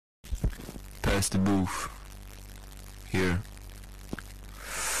past the booth. Here.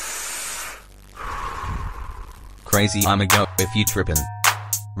 Crazy I'ma go if you trippin'.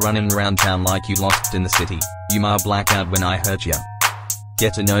 Running around town like you lost in the city. You ma blackout when I heard ya.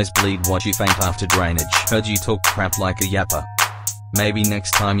 Get a nosebleed, watch you faint after drainage. Heard you talk crap like a yapper. Maybe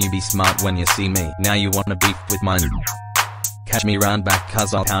next time you be smart when you see me. Now you wanna beef with mine. Catch me round back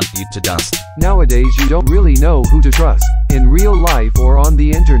cause I'll pound you to dust. Nowadays you don't really know who to trust, in real life or on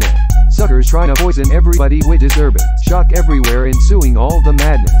the internet. Suckers trying to poison everybody with disturbance. Shock everywhere ensuing all the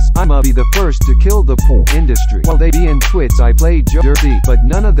madness. I'ma be the first to kill the pool industry. While they be in twits I play dirty, but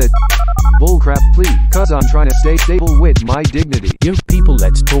none of that bullcrap please. Cause I'm trying to stay stable with my dignity. Yo people,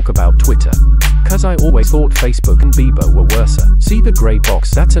 let's talk about Twitter. Cause I always thought Facebook and Bebo were worser. See the grey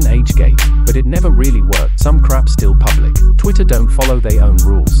box, that's an age gate, but it never really worked. Some crap still public. Twitter don't follow their own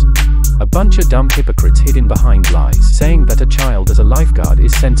rules. A bunch of dumb hypocrites hidden behind lies, saying that a child as a lifeguard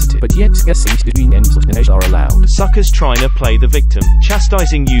is sensitive, but yet are allowed. Suckers trying to play the victim,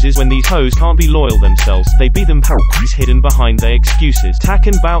 chastising users when these hoes can't be loyal themselves. They be them parrots hidden behind their excuses,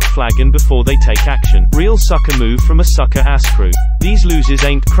 tacking bout flagging before they take action. Real sucker move from a sucker ass crew. These losers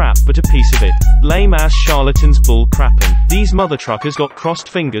ain't crap but a piece of it. Lame ass charlatans bull crappin'. These mother truckers got crossed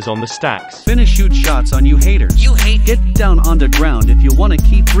fingers on the stacks. Finna shoot shots on you haters. You hate. Get down on the ground if you wanna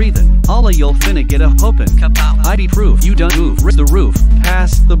keep breathing. All of y'all finna get a whoopin'. ID proof you done move the roof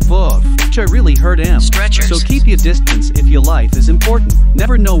past the boof. I really hurt him. Stretchers. So keep your distance if your life is important.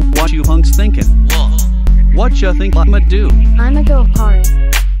 Never know what you punks thinking. Whoa. What ya think I'ma do? I'ma go hard.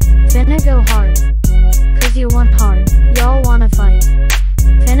 Finna go hard. Cause you want hard. Y'all wanna fight.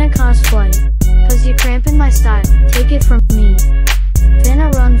 Finna cause flight. Cause you crampin' my style. Take it from me.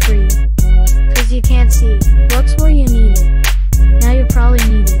 Finna run free. Cause you can't see. Looks where you need it. Now you probably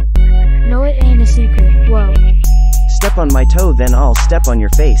need it. No, it ain't a secret. Whoa. Step on my toe then I'll step on your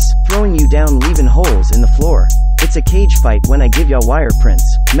face, throwing you down leaving holes in the floor. It's a cage fight when I give ya wire prints.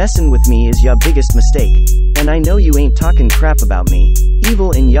 Messin' with me is ya biggest mistake. And I know you ain't talking crap about me.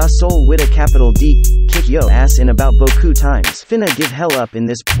 Evil in ya soul with a capital D. Kick yo ass in about beaucoup times. Finna give hell up in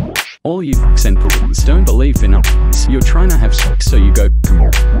this. All you fucks and fools don't believe in us. You're trying to have sex so you go come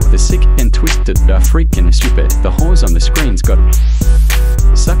on. The sick and twisted are freaking stupid. The whores on the screen's got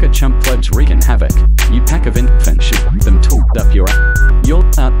sucker chump plebs wreaking havoc. You pack of infants shoot them tooled up your ass. You'll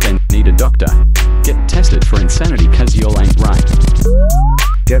out then need a doctor. Get tested for insanity cause y'all ain't right.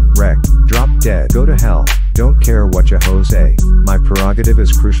 Get wrecked, drop dead, go to hell. Don't care what ya hoes say. My prerogative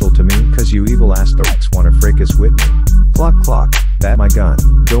is crucial to me cause you evil ass dorks wanna fracas with me. Clock clock, that my gun,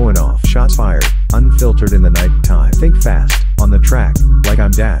 going off, shots fired, unfiltered in the night time. Think fast, on the track, like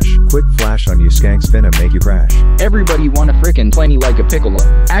I'm Dash. Quick flash on you skanks finna make you crash. Everybody wanna frickin' play me like a piccolo.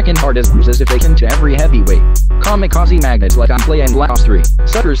 Acting hard as if they can to every heavyweight. Kamikaze magnets like I'm playing Black Ops 3.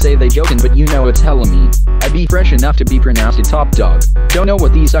 Suckers say they jokin' but you know it's hella mean. I be fresh enough to be pronounced a top dog. Don't know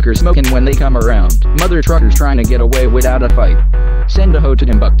what these suckers smoking when they come around. Mother truckers trying to get away without a fight. Send a hoe to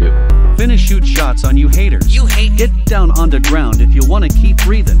Timbuktu. Finna shoot shots on you haters. You hate. Get down on the ground if you wanna keep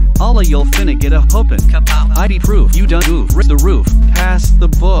breathing. All of y'all finna get a whoopin'. ID proof you done move the roof past the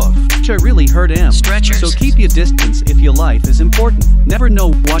boof. I really hurt him. Stretchers. So keep your distance if your life is important. Never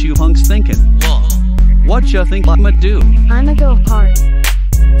know what you punks thinking. Whoa. What ya think I'ma do? I'ma go hard.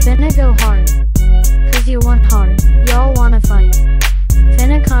 Finna go hard. Cause you want hard. Y'all wanna fight.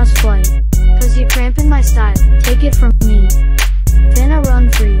 Finna cause flight. Cause you crampin' my style. Take it from me. Finna run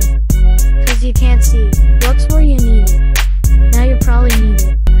free. Cause you can't see. Looks where you need it. Now you probably need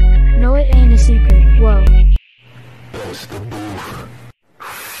it. No, it ain't a secret. Whoa. Past the booth.